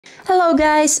Hello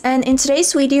guys, and in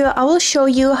today's video I will show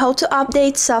you how to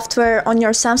update software on your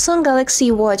Samsung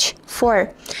Galaxy Watch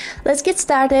 4. Let's get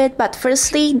started, but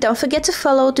firstly don't forget to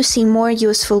follow to see more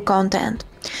useful content.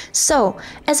 So,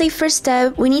 as a first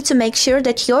step, we need to make sure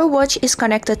that your watch is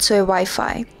connected to a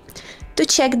Wi-Fi. To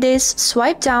check this,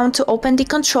 swipe down to open the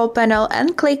control panel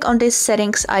and click on this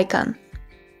settings icon.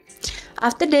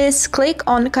 After this, click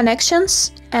on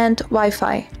Connections and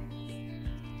Wi-Fi.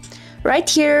 Right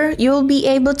here, you will be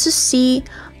able to see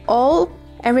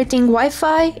everything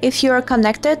Wi-Fi, if you are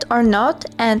connected or not,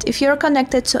 and if you are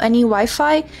connected to any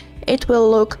Wi-Fi, it will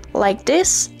look like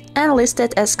this and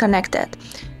listed as connected.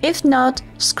 If not,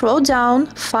 scroll down,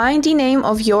 find the name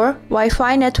of your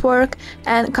Wi-Fi network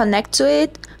and connect to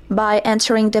it by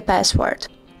entering the password.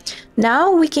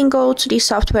 Now we can go to the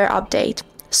software update.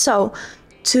 So,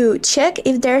 to check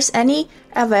if there's any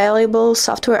available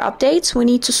software updates, we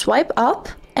need to swipe up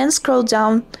and scroll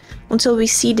down until we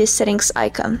see this settings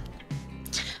icon.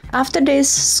 After this,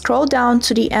 scroll down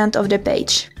to the end of the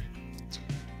page.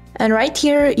 And right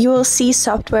here you will see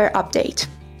software update.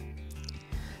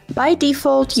 By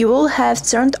default, you will have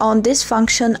turned on this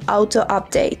function auto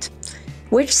update,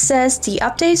 which says the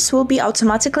updates will be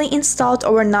automatically installed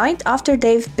overnight after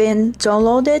they've been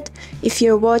downloaded if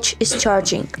your watch is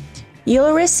charging.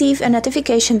 You'll receive a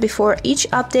notification before each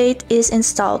update is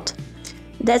installed.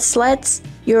 That lets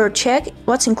you check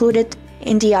what's included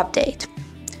in the update.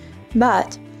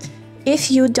 But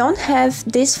if you don't have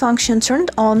this function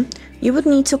turned on, you would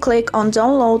need to click on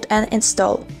Download and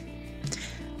Install.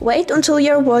 Wait until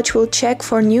your watch will check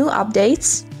for new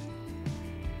updates.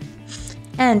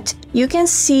 And you can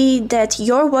see that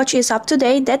your watch is up to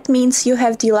date. That means you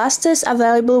have the latest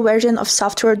available version of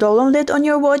software downloaded on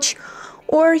your watch,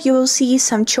 or you will see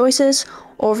some choices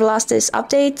of latest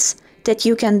updates that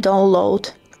you can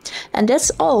download. And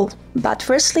that's all. But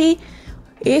firstly,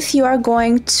 if you are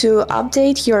going to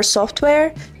update your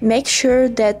software, make sure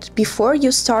that before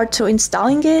you start to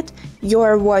installing it,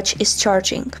 your watch is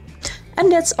charging.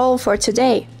 And that's all for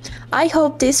today. I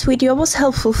hope this video was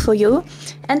helpful for you,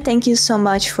 and thank you so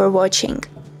much for watching.